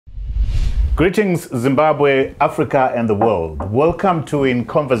Greetings, Zimbabwe, Africa, and the world. Welcome to In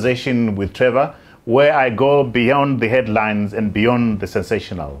Conversation with Trevor, where I go beyond the headlines and beyond the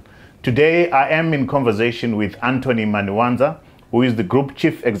sensational. Today, I am in conversation with Anthony Mandiwanza, who is the Group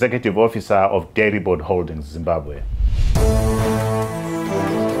Chief Executive Officer of Dairibord Holdings, Zimbabwe.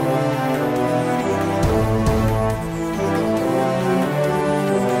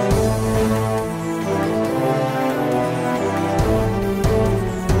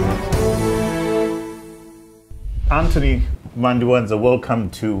 Anthony Mandiwanza, welcome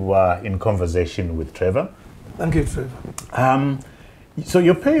to In Conversation with Trevor. Thank you, Trevor. So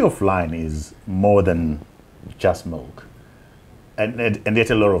your payoff line is more than just milk. And yet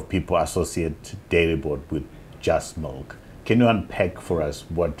a lot of people associate Dairibord with just milk. Can you unpack for us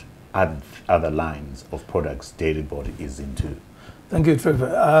what other lines of products Dairibord is into? Thank you,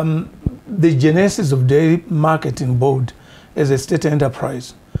 Trevor. The genesis of Dairy Marketing Board as a state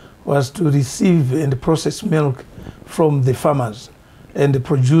enterprise was to receive and process milk from the farmers and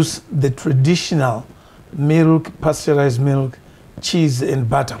produce the traditional milk, pasteurized milk, cheese and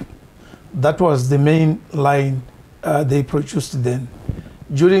butter. That was the main line they produced then.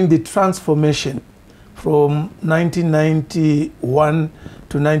 During the transformation from 1991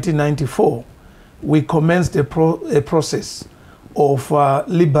 to 1994, we commenced a process of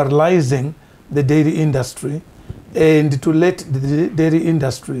liberalizing the dairy industry and to let the dairy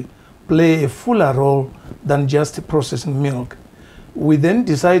industry play a fuller role than just processing milk. We then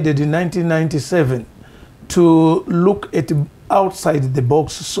decided in 1997 to look at outside the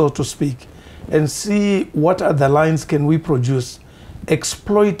box, so to speak, and see what other lines can we produce,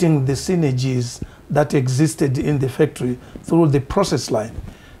 exploiting the synergies that existed in the factory through the process line.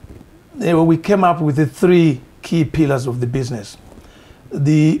 We came up with the three key pillars of the business.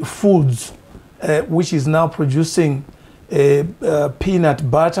 The foods, which is now producing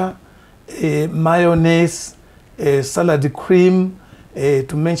peanut butter, mayonnaise, salad cream,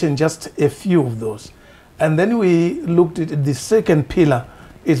 to mention just a few of those. And then we looked at the second pillar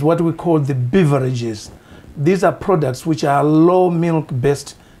is what we call the beverages. These are products which are low milk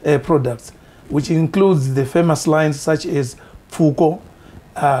based products, which includes the famous lines such as Fuko,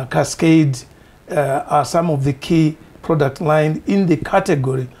 Cascade, are some of the key product line in the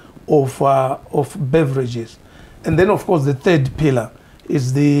category of beverages. And then of course the third pillar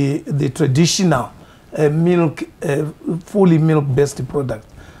is the traditional milk, fully milk-based product.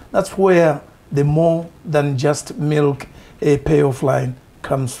 That's where the more than just milk payoff line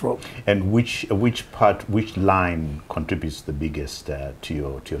comes from. And which line contributes the biggest to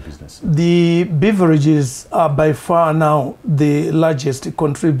your business? The beverages are by far now the largest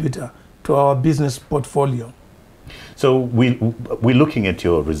contributor to our business portfolio. So we're looking at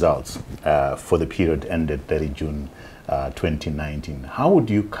your results for the period ended 30 June 2019. How would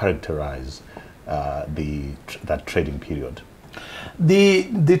you characterize that trading period?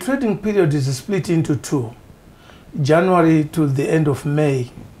 The trading period is split into two. January to the end of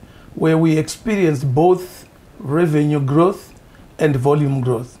May, where we experienced both revenue growth and volume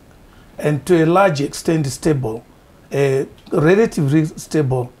growth, and to a large extent stable, relatively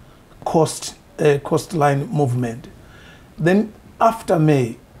stable cost line movement. Then after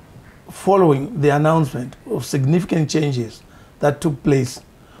May, following the announcement of significant changes that took place,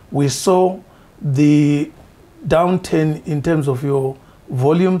 we saw the downturn in terms of your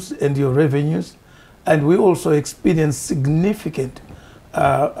volumes and your revenues, and we also experienced significant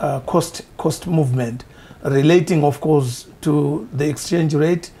cost movement relating, of course, to the exchange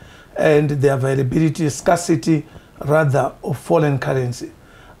rate and the availability, scarcity, rather, of foreign currency.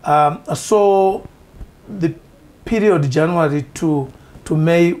 So the period January to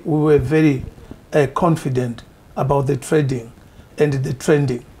May, we were very confident about the trading and the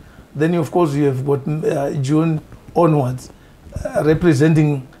trending. Then, of course, you have got June onwards,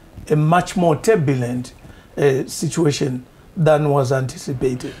 representing a much more turbulent situation than was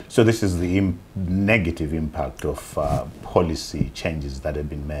anticipated. So this is the negative impact of policy changes that have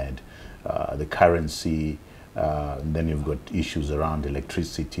been made, the currency. Then you've got issues around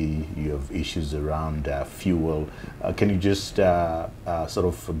electricity, you have issues around fuel. Can you just sort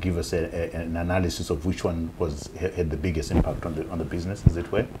of give us an analysis of which one had the biggest impact on the business, as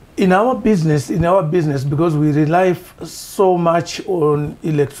it were? In our business, because we rely so much on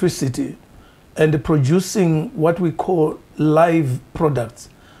electricity and producing what we call live products,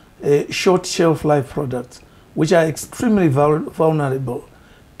 short shelf life products, which are extremely vulnerable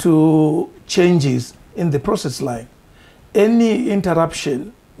to changes in the process line. Any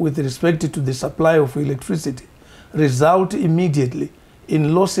interruption with respect to the supply of electricity result immediately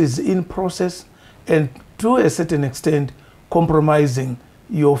in losses in process and to a certain extent compromising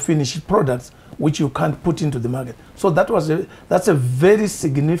your finished products, which you can't put into the market. So that's a very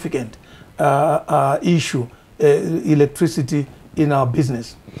significant issue, electricity in our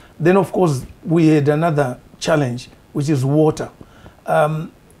business. Then, of course, we had another challenge, which is water.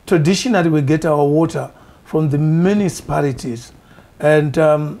 Traditionally, we get our water from the municipalities, and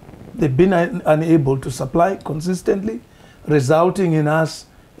they've been unable to supply consistently, resulting in us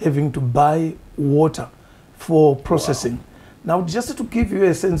having to buy water for processing. Wow. Now, just to give you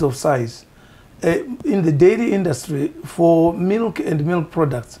a sense of size, in the dairy industry, for milk and milk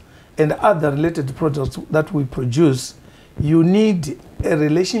products and other related products that we produce, you need a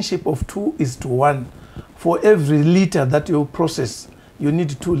relationship of 2:1. For every liter that you process, you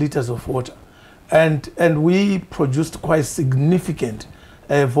need 2 liters of water. And we produced quite significant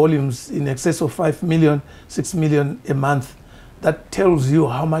volumes in excess of 5 million, 6 million a month. That tells you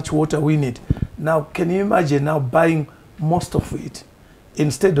how much water we need. Now, can you imagine now buying most of it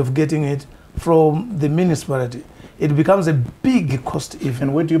instead of getting it from the municipality? It becomes a big cost even.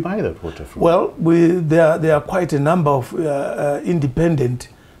 And where do you buy that water from? Well, there are quite a number of independent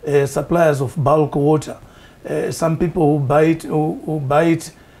suppliers of bulk water. Some people who buy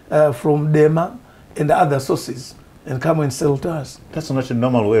it from DEMA and other sources and come and sell to us. That's not a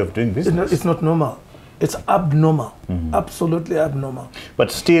normal way of doing business. It's not normal. It's abnormal, absolutely abnormal.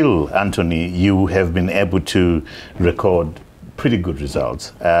 But still, Anthony, you have been able to record pretty good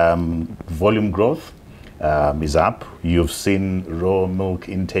results. Volume growth is up. You've seen raw milk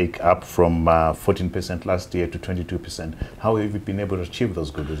intake up from 14% last year to 22%. How have you been able to achieve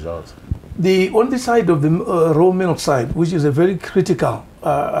those good results? On the side of the raw milk side, which is a very critical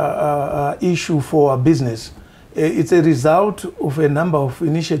issue for our business, it's a result of a number of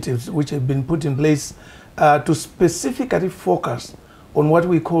initiatives which have been put in place to specifically focus on what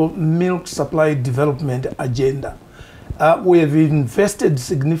we call milk supply development agenda. We have invested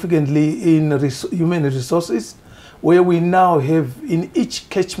significantly in human resources, where we now have in each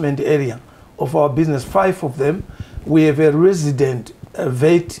catchment area of our business, 5 of them, we have a resident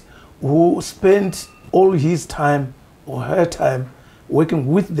vet who spent all his time or her time working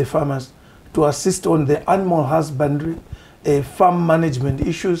with the farmers to assist on the animal husbandry, farm management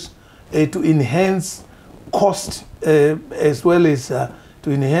issues, to enhance cost as well as to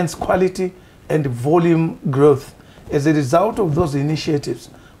enhance quality and volume growth. As a result of those initiatives,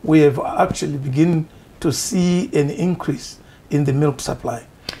 we have actually begun to see an increase in the milk supply.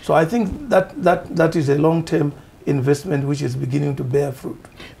 So I think that is a long-term investment which is beginning to bear fruit.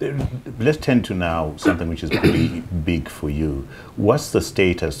 Let's turn to now something which is pretty big for you. What's the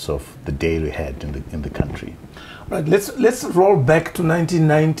status of the dairy herd in the country? Right. Let's roll back to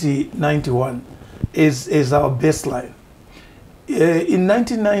 1990-91 as our baseline. In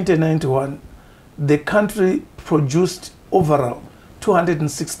 1990-91, the country produced overall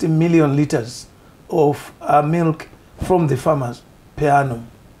 260 million liters of milk from the farmers per annum.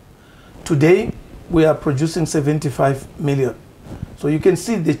 Today, we are producing 75 million. So you can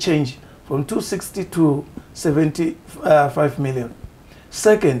see the change from 260 to 75 million.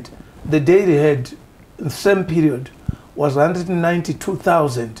 Second, the dairy herd in the same period was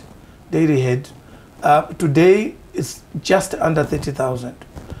 192,000 dairy head. Today, it's just under 30,000.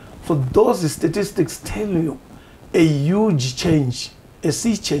 So those statistics tell you a huge change, a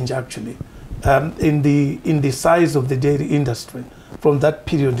sea change actually, in the size of the dairy industry from that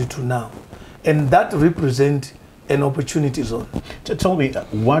period to now. And that represents an opportunity zone. Tell me,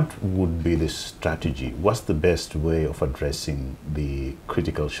 what would be the strategy? What's the best way of addressing the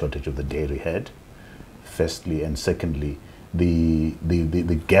critical shortage of the dairy herd, firstly, and secondly, the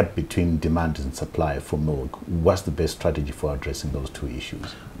gap between demand and supply for milk? What's the best strategy for addressing those two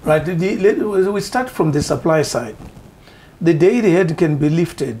issues? Right, we start from the supply side. The dairy herd can be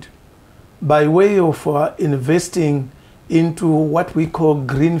lifted by way of investing into what we call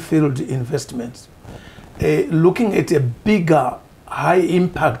greenfield investments, looking at a bigger, high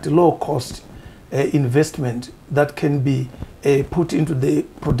impact, low cost investment that can be put into the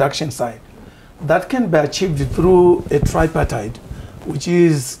production side. That can be achieved through a tripartite, which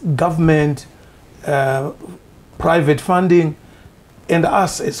is government, private funding, and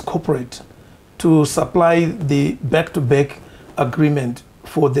us as corporate to supply the back-to-back agreement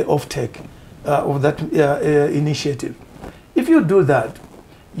for the offtake of that initiative. If you do that,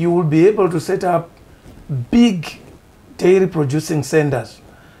 you will be able to set up big dairy producing centers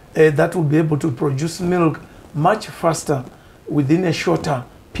that will be able to produce milk much faster within a shorter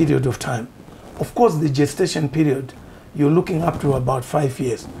period of time. Of course, the gestation period, you're looking up to about 5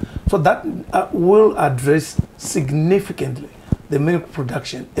 years. So that will address significantly the milk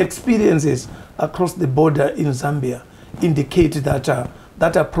production. Experiences across the border in Zambia indicate that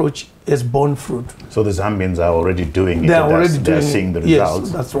that approach has borne fruit. So the Zambians are already doing it. They're seeing the results.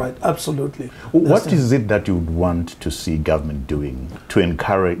 Yes, that's right. Absolutely. What is it that you would want to see government doing to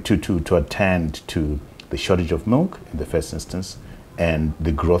encourage, to attend to the shortage of milk in the first instance, and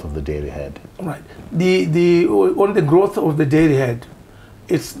the growth of the dairy herd? Right. On the growth of the dairy herd,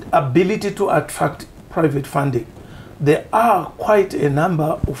 its ability to attract private funding. There are quite a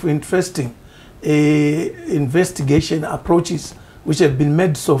number of interesting investigation approaches which have been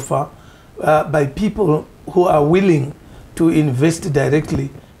made so far by people who are willing to invest directly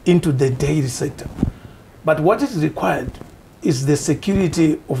into the dairy sector. But what is required is the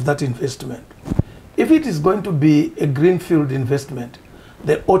security of that investment. If it is going to be a greenfield investment,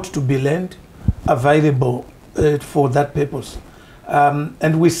 there ought to be land available for that purpose.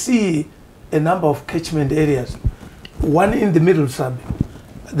 And we see a number of catchment areas. One in the middle sub,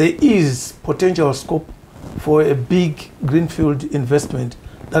 there is potential scope for a big greenfield investment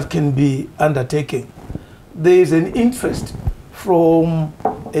that can be undertaken. There is an interest from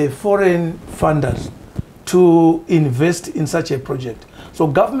foreign funders to invest in such a project. So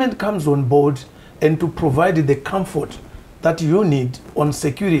government comes on board and to provide the comfort that you need on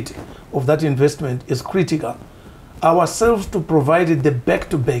security of that investment is critical. Ourselves to provide the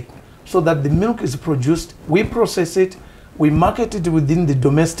back-to-back so that the milk is produced, we process it, we market it within the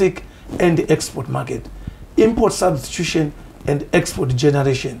domestic and the export market. Import substitution and export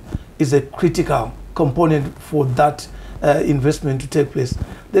generation is a critical component for that investment to take place.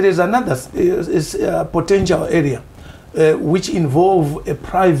 There is another potential area which involve a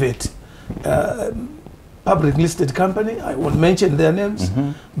private public listed company. I won't mention their names,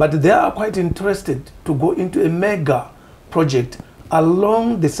 but they are quite interested to go into a mega project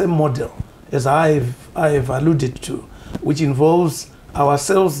along the same model as I've alluded to, which involves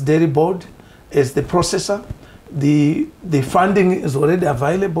ourselves, Dairibord, as the processor. The funding is already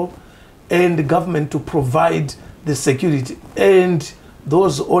available, and the government to provide the security and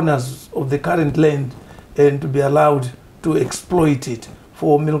those owners of the current land and to be allowed to exploit it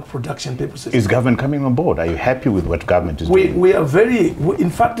for milk production purposes. Is government coming on board? Are you happy with what government is doing? We are in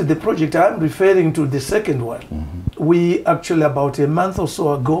fact, the project I'm referring to, the second one, we actually about a month or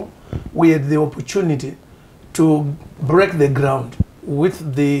so ago, we had the opportunity to break the ground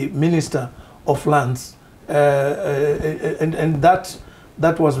with the Minister of Lands, and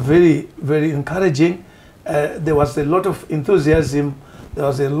that was very, very encouraging. There was a lot of enthusiasm, there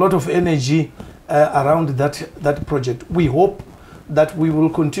was a lot of energy around that project. We hope that we will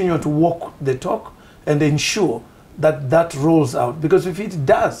continue to walk the talk and ensure that that rolls out, because if it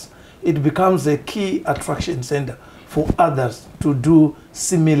does, it becomes a key attraction center for others to do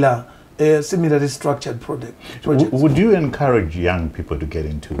similarly structured projects. Would you encourage young people to get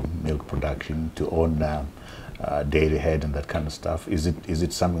into milk production, to own dairy herd and that kind of stuff? Is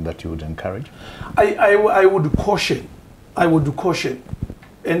it something that you would encourage? I would caution.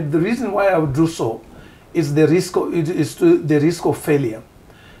 And the reason why I would do so is the risk of failure.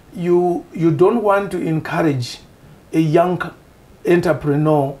 You don't want to encourage a young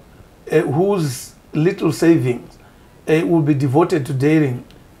entrepreneur whose little savings will be devoted to dairying,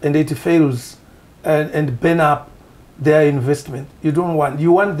 and it fails and burn up their investment. You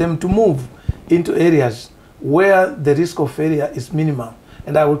want them to move into areas where the risk of failure is minimal.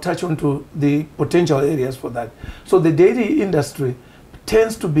 And I will touch on to the potential areas for that. So the dairy industry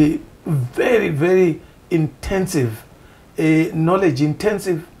tends to be very, very intensive, knowledge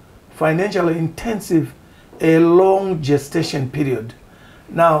intensive, financially intensive, a long gestation period.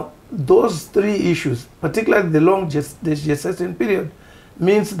 Now, those three issues, particularly the long gestation period,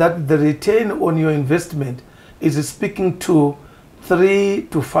 means that the return on your investment is speaking to 3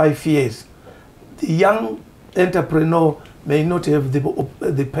 to 5 years. The young entrepreneur may not have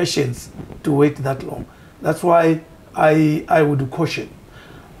the patience to wait that long. That's why I would caution.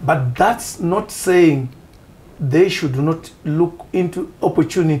 But that's not saying they should not look into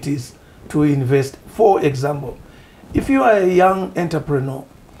opportunities to invest. For example, if you are a young entrepreneur,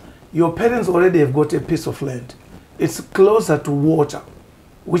 your parents already have got a piece of land. It's closer to water,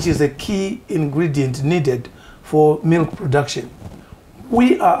 which is a key ingredient needed for milk production.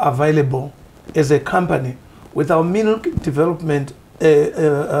 We are available as a company with our milk development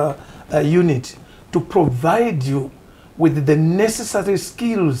unit to provide you with the necessary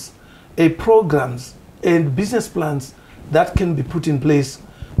skills, programs, and business plans that can be put in place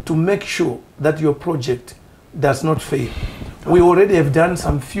to make sure that your project does not fail. We already have done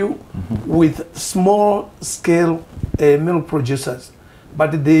some few with small scale milk producers,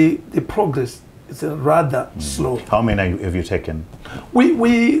 but the progress it's rather slow. How many have you taken?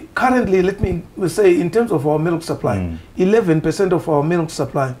 We currently, let me say, in terms of our milk supply, 11% of our milk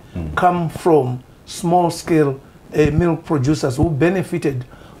supply come from small-scale milk producers who benefited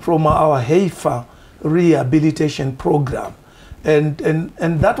from our heifer rehabilitation program. And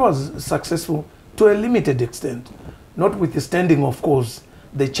that was successful to a limited extent, notwithstanding, of course,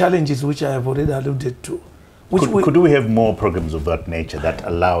 the challenges which I have already alluded to. Could we have more programs of that nature that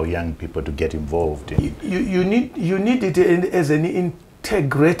allow young people to get involved in? You need it as an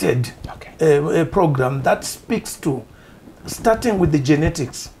integrated program that speaks to, starting with the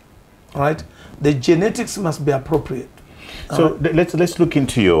genetics, right? The genetics must be appropriate. So let's look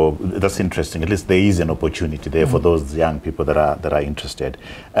into your. That's interesting. At least there is an opportunity there for those young people that are interested.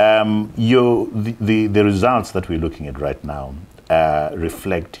 The results that we're looking at right now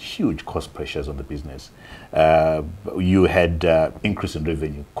reflect huge cost pressures on the business. You had increase in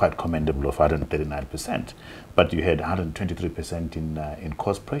revenue, quite commendable, of 139%, but you had 123% in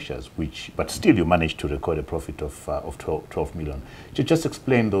cost pressures, but still you managed to record a profit of 12 million. Just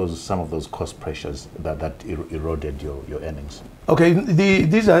explain some of those cost pressures that eroded your earnings. Okay,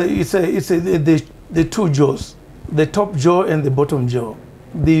 these are the two jaws, the top jaw and the bottom jaw.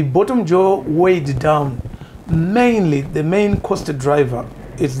 The bottom jaw weighed down. Mainly, the main cost driver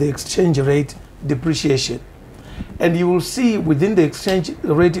is the exchange rate depreciation. And you will see within the exchange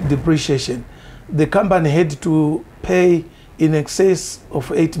rate depreciation, the company had to pay in excess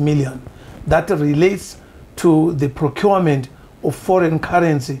of 8 million. That relates to the procurement of foreign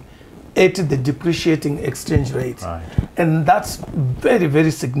currency at the depreciating exchange rate. Right. And that's very,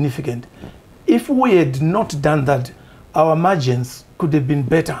 very significant. If we had not done that, our margins could have been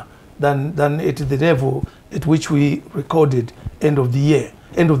better than at the level at which we recorded end of the year,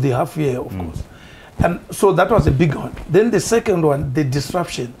 end of the half year, of course. And so that was a big one. Then the second one, the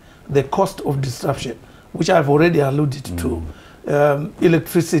disruption, the cost of disruption, which I've already alluded to.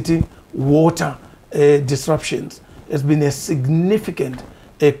 Electricity, water disruptions has been a significant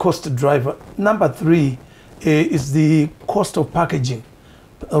cost driver. Number three is the cost of packaging,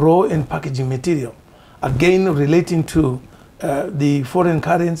 raw and packaging material. Again, relating to the foreign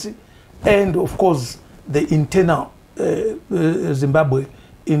currency and, of course, the internal Zimbabwe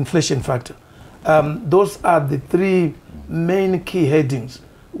inflation factor. Those are the three main key headings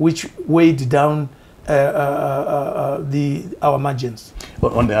which weighed down our margins.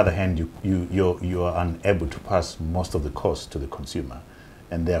 But on the other hand, you are unable to pass most of the cost to the consumer,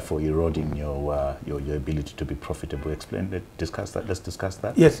 and therefore eroding your ability to be profitable. Let's discuss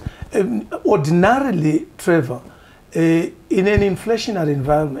that. Yes. Ordinarily, Trevor, in an inflationary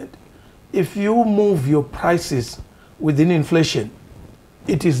environment, if you move your prices within inflation,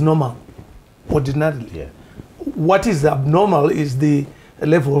 it is normal, ordinarily. Yeah. What is abnormal is the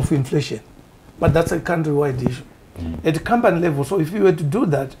level of inflation. But that's a countrywide issue. At company level, so if you were to do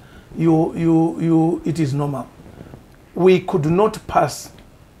that, it is normal. We could not pass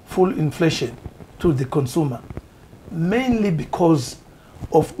full inflation to the consumer, mainly because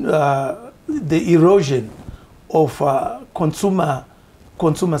of the erosion of consumer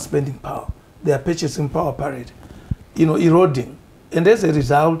spending power, their purchasing power parity, eroding. And as a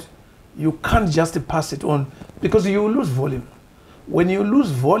result, you can't just pass it on because you lose volume. When you lose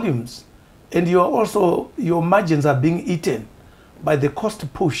volumes and your margins are being eaten by the cost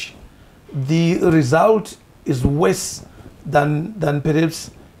push, the result is worse than perhaps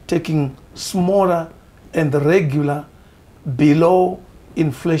taking smaller and regular below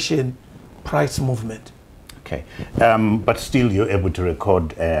inflation price movement. Okay, but still you're able to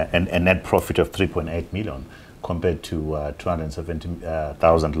record a net profit of 3.8 million compared to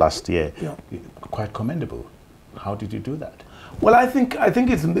 270,000 last year. Yeah. Quite commendable. How did you do that? Well, I think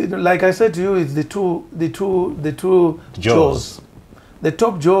it's, like I said to you, it's the two jaws. The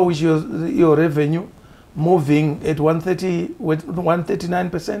top jaw, which is your revenue, moving at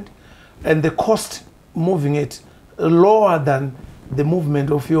 139%, and the cost moving at lower than the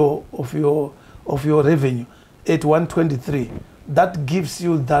movement of your revenue at 123. That gives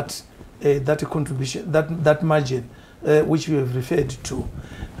you that contribution, that margin, which we have referred to.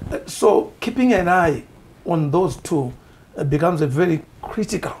 So keeping an eye on those two becomes a very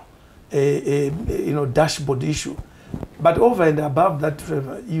critical, dashboard issue. But over and above that,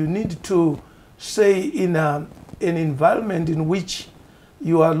 Trevor, you need to say in an environment in which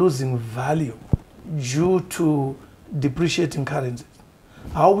you are losing value due to depreciating currencies,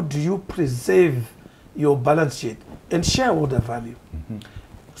 how do you preserve your balance sheet and shareholder value?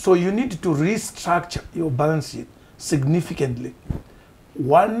 So you need to restructure your balance sheet significantly.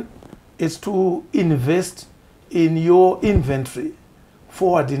 One is to invest in your inventory,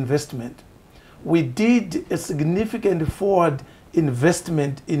 forward investment, we did a significant forward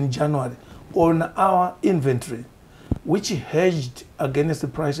investment in January on our inventory, which hedged against the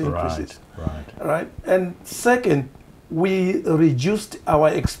price increases. Right. And second, we reduced our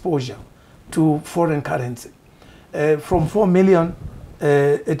exposure to foreign currency from 4 million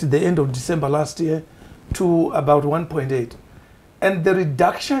at the end of December last year to about 1.8. And the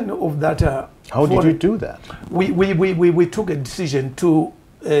reduction of that... How did you do that? We took a decision to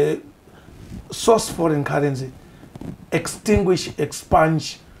source foreign currency, extinguish,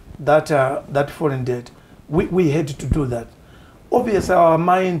 expunge that foreign debt. We had to do that. Obviously, our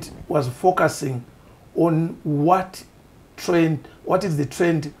mind was focusing on what is the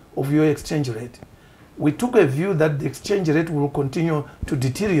trend of your exchange rate. We took a view that the exchange rate will continue to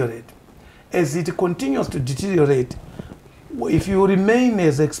deteriorate. As it continues to deteriorate, if you remain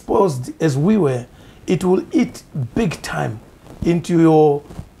as exposed as we were, it will eat big time into your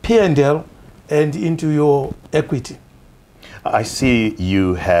P&L and into your equity. I see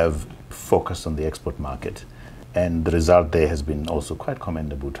you have focused on the export market, and the result there has been also quite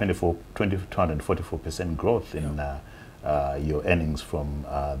commendable. 244% growth in your earnings from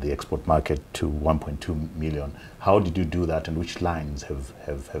the export market to 1.2 million. How did you do that, and which lines have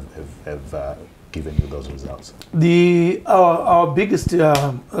given you those results? Our biggest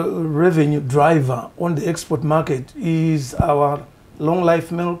revenue driver on the export market is our long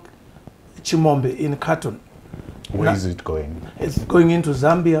life milk, Chimombe, in carton. Where is it going? It's going into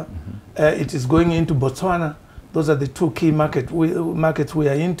Zambia. It is going into Botswana. Those are the two key markets we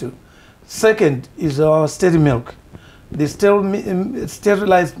are into. Second is our steady milk. The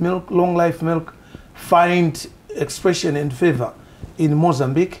sterilized milk, long life milk, find expression and favor in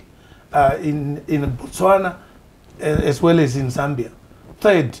Mozambique, in Botswana, as well as in Zambia.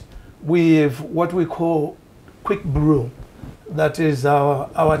 Third, we have what we call quick brew. That is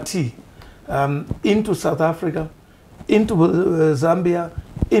our tea into South Africa, into Zambia,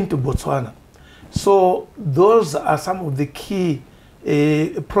 into Botswana. So those are some of the key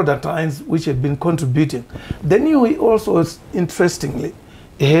product lines which have been contributing. Then you also, interestingly,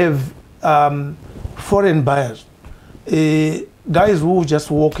 have foreign buyers, guys who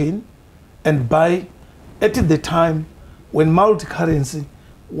just walk in and buy at the time when multi-currency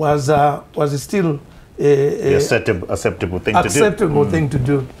was still the acceptable thing to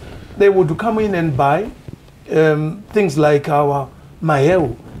do. They would come in and buy things like our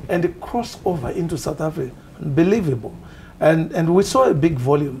maheu and cross over into South Africa. Unbelievable. And we saw a big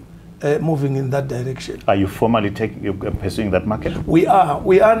volume moving in that direction. Are you formally pursuing that market? We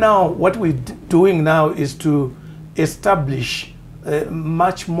are now. What we're doing now is to establish a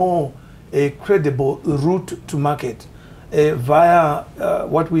much more credible route to market via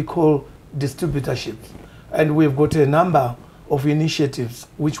what we call distributorships. And we've got a number of initiatives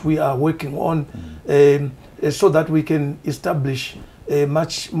which we are working on so that we can establish a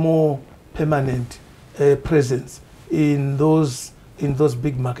much more permanent presence in those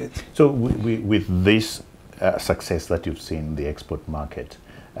big markets. So with this success that you've seen in the export market,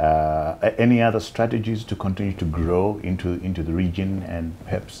 any other strategies to continue to grow into the region and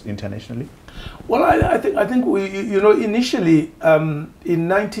perhaps internationally? Well, I think we, initially in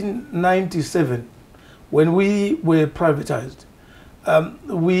 1997, when we were privatized,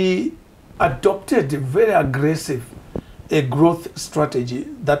 we adopted a very aggressive growth strategy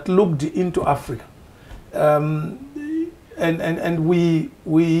that looked into Africa. And we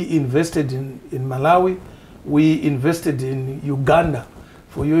invested in Malawi, we invested in Uganda,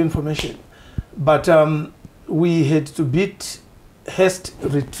 for your information. But we had to beat haste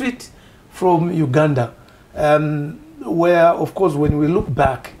retreat from Uganda, where, of course, when we look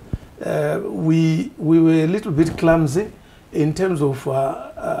back, we were a little bit clumsy in terms of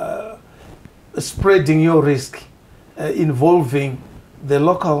spreading your risk involving the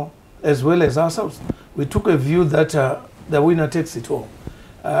local as well as ourselves. We took a view that the winner takes it all,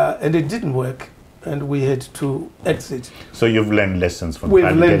 and it didn't work, and we had to exit. So you've learned lessons from that.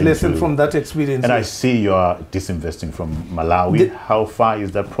 We've learned lessons from that experience. And yes. I see you are disinvesting from Malawi. How far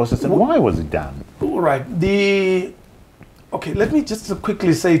is that process, and why was it done? Right. Okay, let me just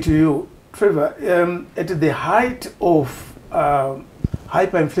quickly say to you, Trevor, at the height of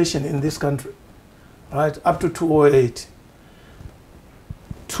hyperinflation in this country, right, up to 2008,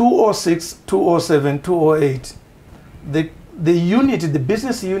 2006, 2007, 2008, the unit, the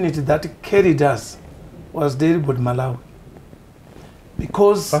business unit that carried us was Dairibord Malawi.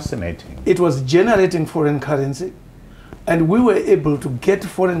 Because fascinating. It was generating foreign currency, and we were able to get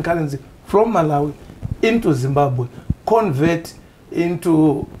foreign currency from Malawi into Zimbabwe, convert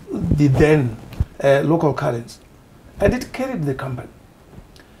into the then local currency. And it carried the company.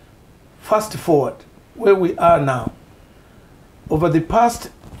 fast forward where we are now. Over the past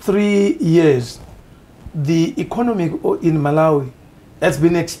 3 years, the economy in Malawi has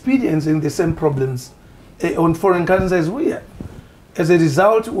been experiencing the same problems on foreign currency as we are. As a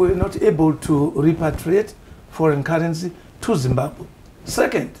result, we're not able to repatriate foreign currency to Zimbabwe.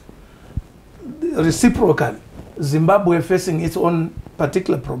 Second, reciprocally, Zimbabwe facing its own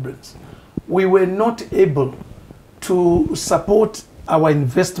particular problems. We were not able to support our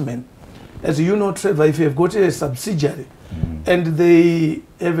investment. As you know, Trevor, if you have got a subsidiary and they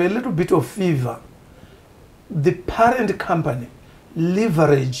have a little bit of fever, the parent company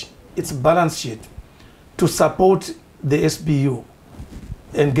leverage its balance sheet to support the SBU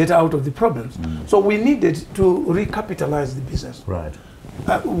and get out of the problems. So we needed to recapitalize the business. Right.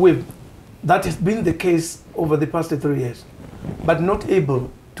 That has been the case over the past 3 years, but not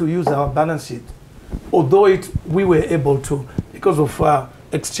able to use our balance sheet, although we were able to because of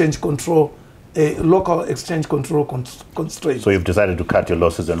exchange control, local exchange control constraints. So you've decided to cut your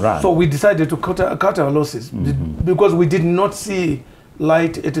losses and run. So we decided to cut our losses because we did not see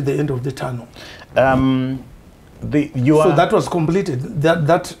light at the end of the tunnel. So that was completed.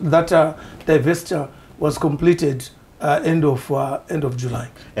 That divestiture was completed end of July.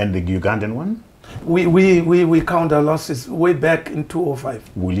 And the Ugandan one? We count our losses way back in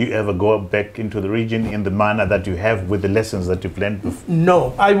 2005. Will you ever go back into the region in the manner that you have with the lessons that you've learned before?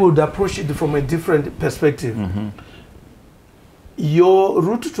 No, I would approach it from a different perspective. Your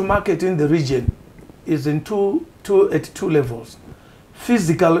route to market in the region is at two levels: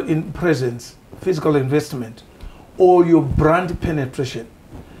 physical presence, physical investment, or your brand penetration.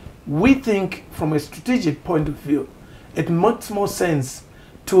 We think from a strategic point of view, it makes more sense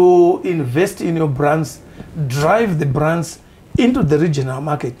to invest in your brands, drive the brands into the regional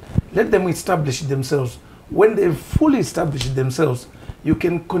market, let them establish themselves. When they've fully established themselves, you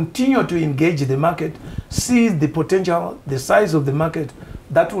can continue to engage the market, see the potential, the size of the market.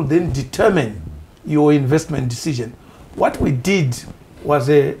 That will then determine your investment decision. What we did was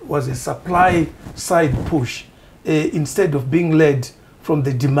a supply side push instead of being led from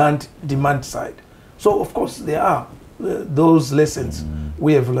the demand side. So of course there are those lessons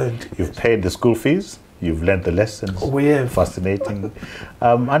we have learned. You've paid the school fees, you've learned the lessons. We have. Fascinating.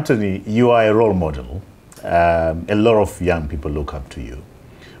 Anthony, you are a role model. A lot of young people look up to you.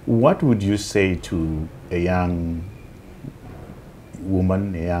 What would you say to a young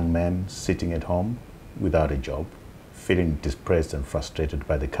woman, a young man sitting at home without a job, feeling depressed and frustrated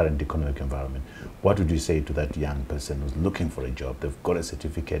by the current economic environment? What would you say to that young person who's looking for a job? They've got a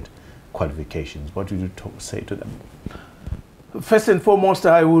certificate, qualifications. What would you say to them? First and foremost,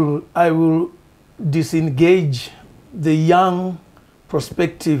 I will disengage the young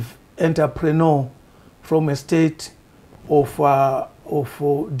prospective entrepreneur from a state of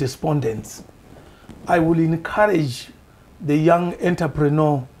despondence. I will encourage the young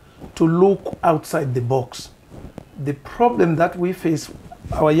entrepreneur to look outside the box. The problem that we face,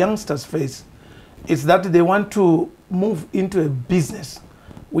 our youngsters face, is that they want to move into a business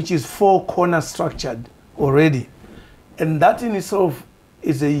which is four corner structured already. And that in itself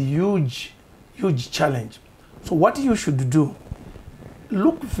is a huge challenge. So what you should do,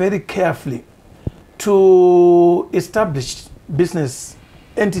 look very carefully to establish business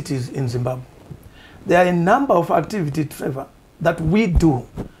entities in Zimbabwe. There are a number of activities, Trevor, that we do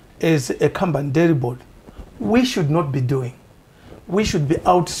as a company, Dairibord, we should not be doing. We should be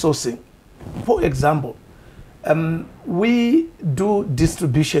outsourcing. For example, we do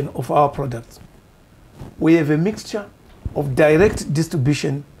distribution of our products. We have a mixture of direct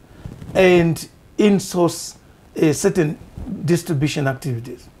distribution and in-source certain distribution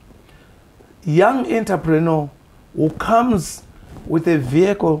activities. Young entrepreneur who comes with a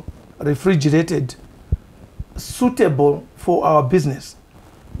vehicle refrigerated, suitable for our business,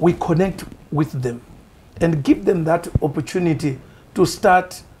 we connect with them and give them that opportunity to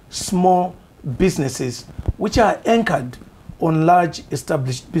start small businesses which are anchored on large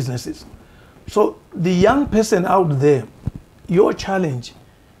established businesses. So the young person out there, your challenge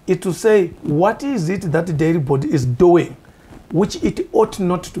is to say, what is it that Dairibord is doing which it ought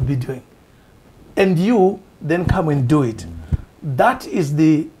not to be doing? And you then come and do it. That is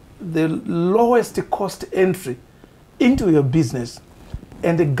the lowest cost entry into your business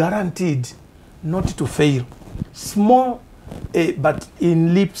and guaranteed not to fail. Small, but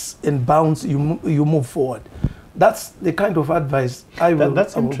in leaps and bounds you move forward. That's the kind of advice I will.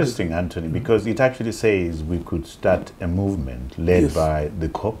 That's interesting, Anthony, because it actually says we could start a movement led by the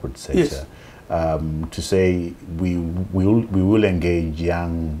corporate sector to say we will engage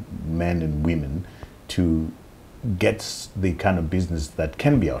young men and women to gets the kind of business that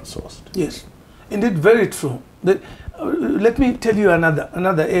can be outsourced. Yes, indeed, very true. Let me tell you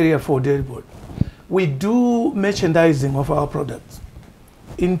another area for Dairibord. We do merchandising of our products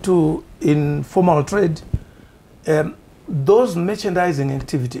into informal trade. Those merchandising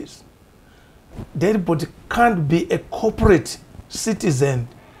activities, Dairibord can't be a corporate citizen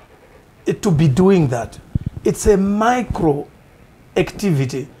to be doing that. It's a micro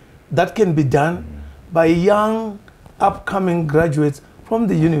activity that can be done by young upcoming graduates from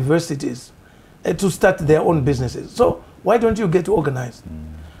the universities to start their own businesses. So why don't you get organized?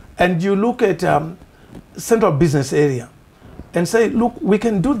 And you look at central business area and say, look, we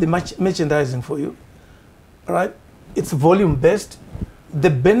can do the merchandising for you, all right? It's volume based. The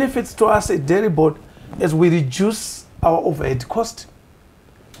benefits to us at Dairibord is we reduce our overhead cost,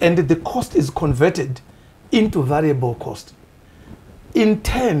 and the cost is converted into variable cost. In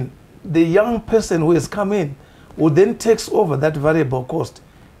turn, the young person who has come in, who then takes over that variable cost,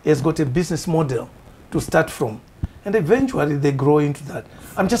 has got a business model to start from. And eventually they grow into that.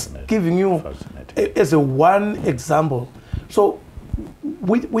 I'm just giving you as a one example. So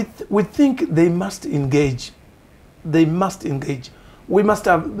we think they must engage. They must engage. We must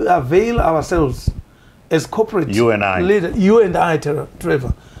avail ourselves as corporate You and I. leader, you and I,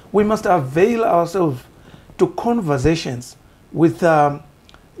 Trevor. We must avail ourselves to conversations with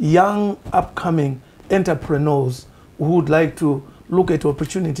young upcoming entrepreneurs who would like to look at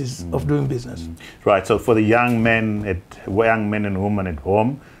opportunities of doing business. Right. So for the young men and women at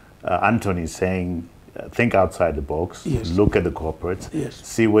home, Anthony is saying, think outside the box. Yes. Look at the corporates. Yes.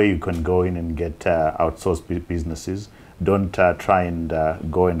 See where you can go in and get outsourced businesses. Don't try and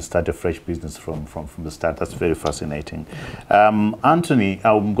go and start a fresh business from the start. That's very fascinating. Anthony,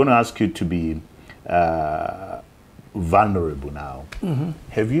 I'm going to ask you to be vulnerable now.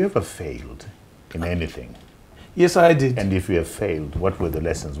 Have you ever failed in anything? Yes, I did. And if you have failed, what were the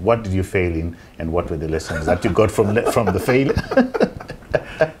lessons? What did you fail in, and what were the lessons that you got from the failure?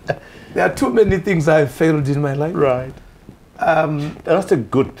 There are too many things I've failed in my life. Right. That's a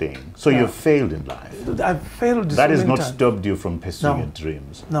good thing. So you've failed in life. I've failed. That so has many not times. stopped you from pursuing your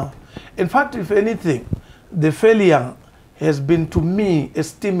dreams. No. In fact, if anything, the failure has been to me a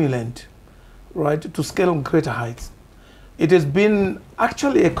stimulant, right, to scale on greater heights. It has been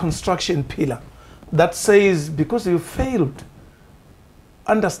actually a construction pillar that says, because you failed,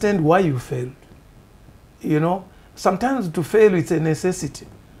 understand why you failed. You know, sometimes to fail is a necessity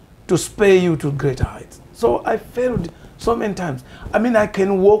to spur you to greater heights. So I failed so many times. I mean, I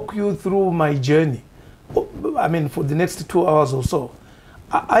can walk you through my journey. I mean, for the next 2 hours or so.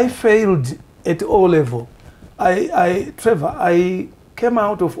 I failed at O level. Trevor, I came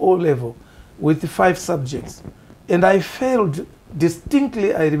out of O level with 5 subjects, and I failed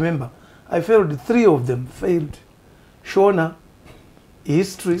distinctly. I remember I failed 3 of them. Failed. Shona,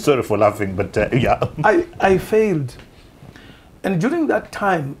 history. Sorry for laughing, but yeah. I failed. And during that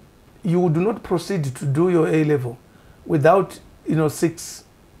time, you do not proceed to do your A level without, 6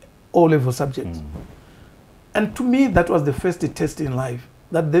 O level subjects. And to me, that was the first test in life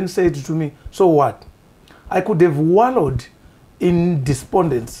that then said to me, so what? I could have wallowed in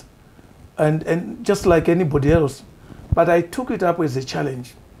despondence and just like anybody else, but I took it up as a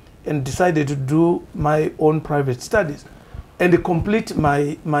challenge and decided to do my own private studies and complete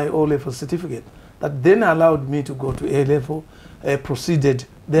my O-level certificate. That then allowed me to go to A-level, proceeded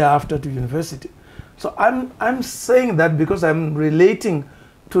thereafter to university. So I'm saying that because I'm relating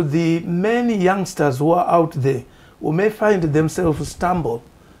to the many youngsters who are out there who may find themselves stumble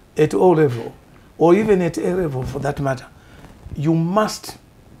at O-level or even at A-level for that matter. You must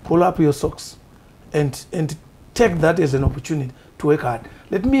pull up your socks and take that as an opportunity to work hard.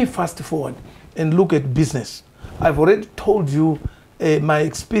 Let me fast forward and look at business. I've already told you my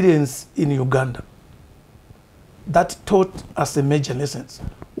experience in Uganda. That taught us a major lessons.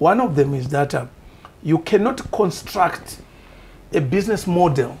 One of them is that you cannot construct a business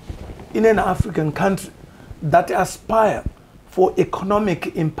model in an African country that aspire for economic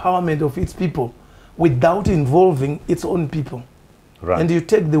empowerment of its people without involving its own people. Right. And you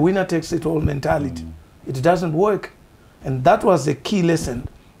take the winner takes it all mentality. It doesn't work. And that was a key lesson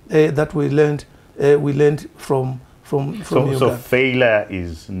that we learned from Uganda. So failure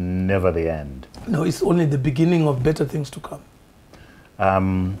is never the end. No, it's only the beginning of better things to come.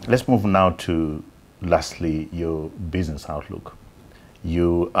 Let's move now to, lastly, your business outlook.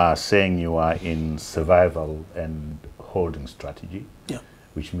 You are saying you are in survival and holding strategy,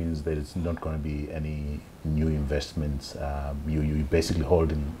 which means there is not going to be any new investments. You basically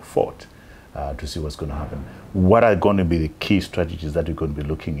holding fort. to see what's going to happen. What are going to be the key strategies that you're going to be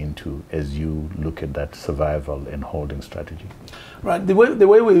looking into as you look at that survival and holding strategy? Right. The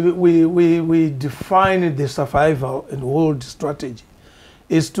way we define the survival and hold strategy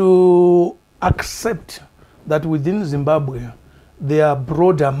is to accept that within Zimbabwe there are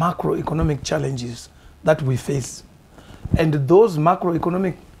broader macroeconomic challenges that we face, and those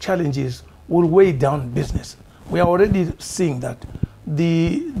macroeconomic challenges will weigh down business. We are already seeing that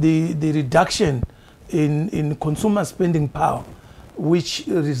the reduction in consumer spending power, which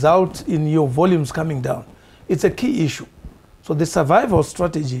results in your volumes coming down, it's a key issue. So the survival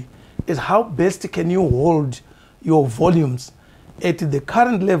strategy is how best can you hold your volumes at the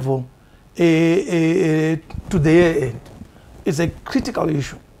current level to the year end. It's a critical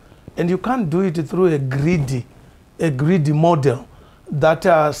issue, and you can't do it through a greedy model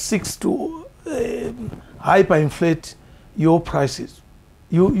that seeks to hyperinflate your prices.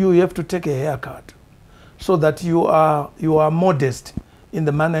 You have to take a haircut so that you are modest in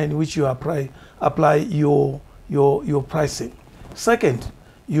the manner in which you apply your pricing. Second,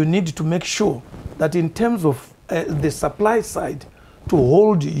 you need to make sure that in terms of the supply side, to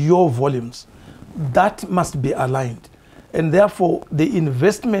hold your volumes, that must be aligned, and therefore the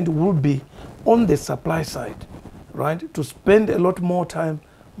investment will be on the supply side, right? To spend a lot more time,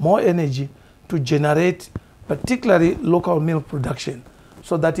 more energy to generate particularly local milk production,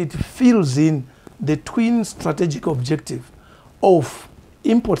 so that it fills in the twin strategic objective of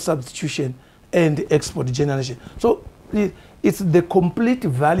import substitution and export generation. So it's the complete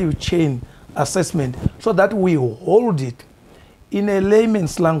value chain assessment, so that we hold it in a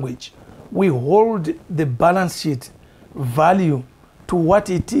layman's language. We hold the balance sheet value to what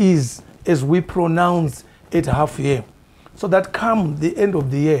it is as we pronounce it half year, so that come the end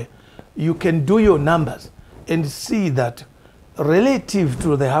of the year, you can do your numbers and see that relative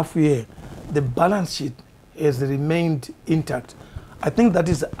to the half year, the balance sheet has remained intact. I think that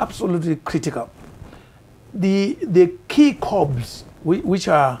is absolutely critical. The key COBs, which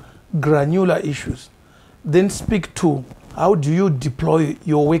are granular issues, then speak to how do you deploy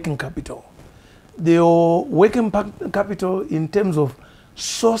your working capital. Your working capital in terms of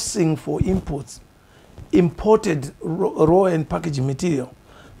sourcing for imports, imported raw and packaging material,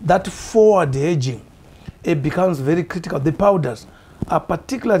 that forward hedging, it becomes very critical. The powders are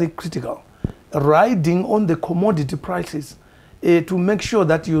particularly critical, riding on the commodity prices to make sure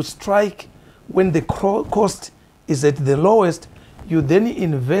that you strike when the cost is at the lowest. You then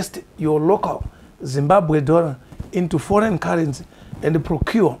invest your local Zimbabwe dollar into foreign currency and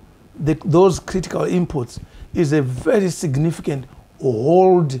procure those critical inputs. Is a very significant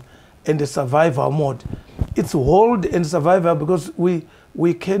hold and a survival mode. It's hold and survival because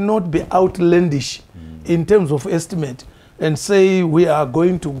we cannot be outlandish in terms of estimate and say we are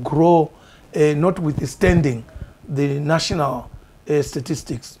going to grow notwithstanding the national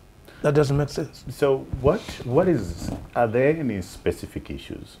statistics. That doesn't make sense. So are there any specific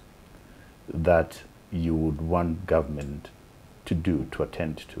issues that you would want government to do, to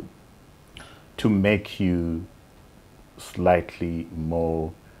attend to make you slightly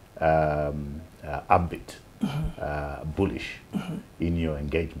more upbeat, bullish in your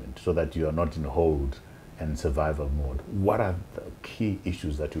engagement, so that you are not in hold and survival mode? What are the key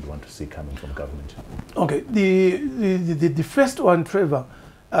issues that you'd want to see coming from government? Okay, the first one, Trevor,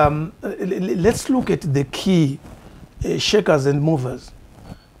 let's look at the key shakers and movers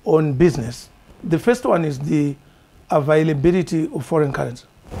on business. The first one is the availability of foreign currency.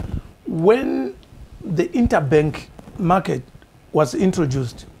 When the interbank market was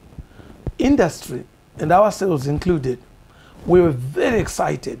introduced, industry and ourselves included, we were very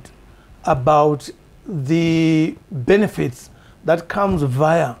excited about the benefits that comes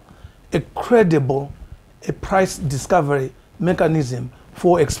via a credible price discovery mechanism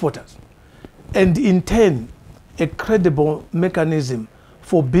for exporters, and in turn a credible mechanism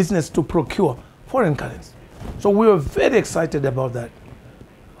for business to procure foreign currency. So we were very excited about that.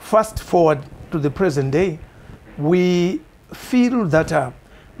 Fast forward to the present day, we feel that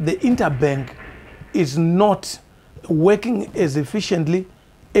the interbank is not working as efficiently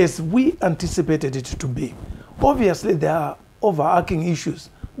as we anticipated it to be. Obviously, there are overarching issues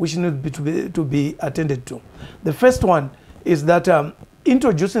which need to be attended to. The first one is that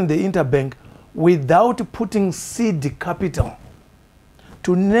introducing the interbank without putting seed capital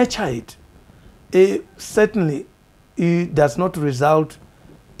to nurture it, certainly it does not result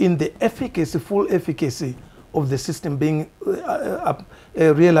in the efficacy, full efficacy of the system being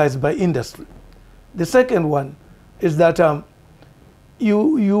realized by industry. The second one is that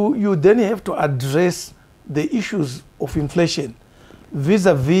you then have to address the issues of inflation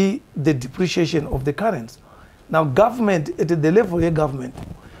vis-a-vis the depreciation of the currency. Now, government, at the level of government,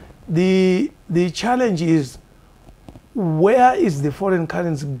 the challenge is, where is the foreign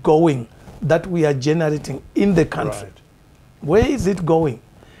currency going that we are generating in the country? Right. Where is it going?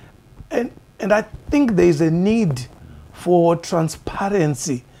 And I think there is a need for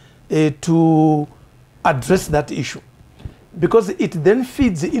transparency to address that issue, because it then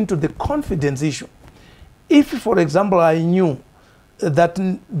feeds into the confidence issue. If, for example, I knew that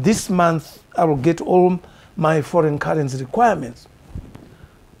this month I will get all my foreign currency requirements,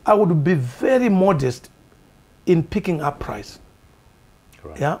 I would be very modest in picking up price.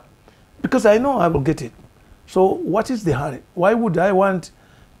 Correct. Yeah, because I know I will get it. So what is the hurry? Why would I want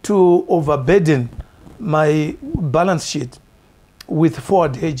to overburden my balance sheet with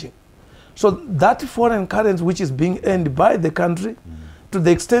forward hedging? So that foreign currency which is being earned by the country, to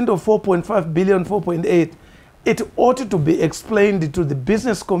the extent of 4.5 billion, 4.8, it ought to be explained to the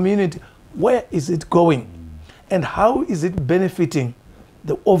business community. Where is it going? And how is it benefiting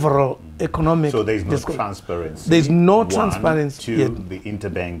the overall economic? So there's no transparency. There's no One, transparency. two, yet. the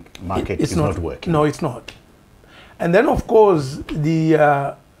interbank market It's is not working. No, it's not. And then, of course, the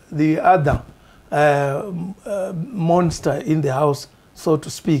other monster in the house, so to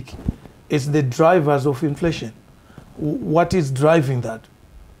speak, is the drivers of inflation. What is driving that?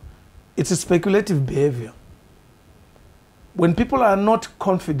 It's a speculative behavior. When people are not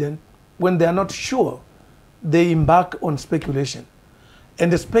confident, when they are not sure, they embark on speculation.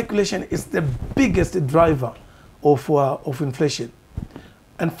 And the speculation is the biggest driver of inflation.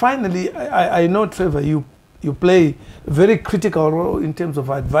 And finally, I know, Trevor, you play a very critical role in terms of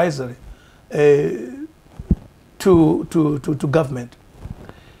advisory to government.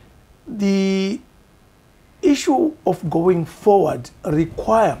 The issue of going forward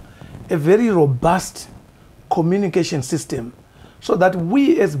require a very robust communication system, so that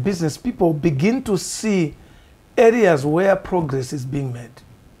we as business people begin to see areas where progress is being made.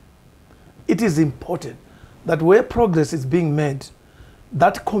 It is important that where progress is being made,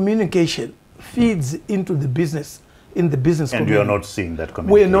 that communication feeds into the business, in the business and community. we are not seeing that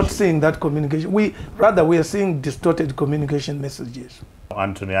communication. We are not seeing that communication. We are seeing distorted communication messages.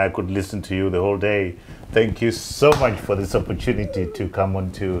 Anthony, I could listen to you the whole day. Thank you so much for this opportunity to come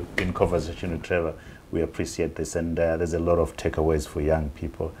on to In Conversation with Trevor. We appreciate this, and there's a lot of takeaways for young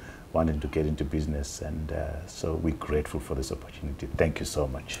people wanting to get into business, and so we're grateful for this opportunity. Thank you so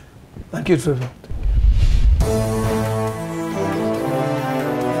much. Thank you, Trevor.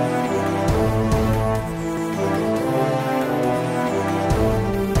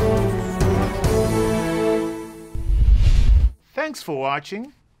 Thanks for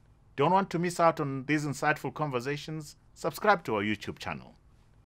watching. Don't want to miss out on these insightful conversations? Subscribe to our YouTube channel.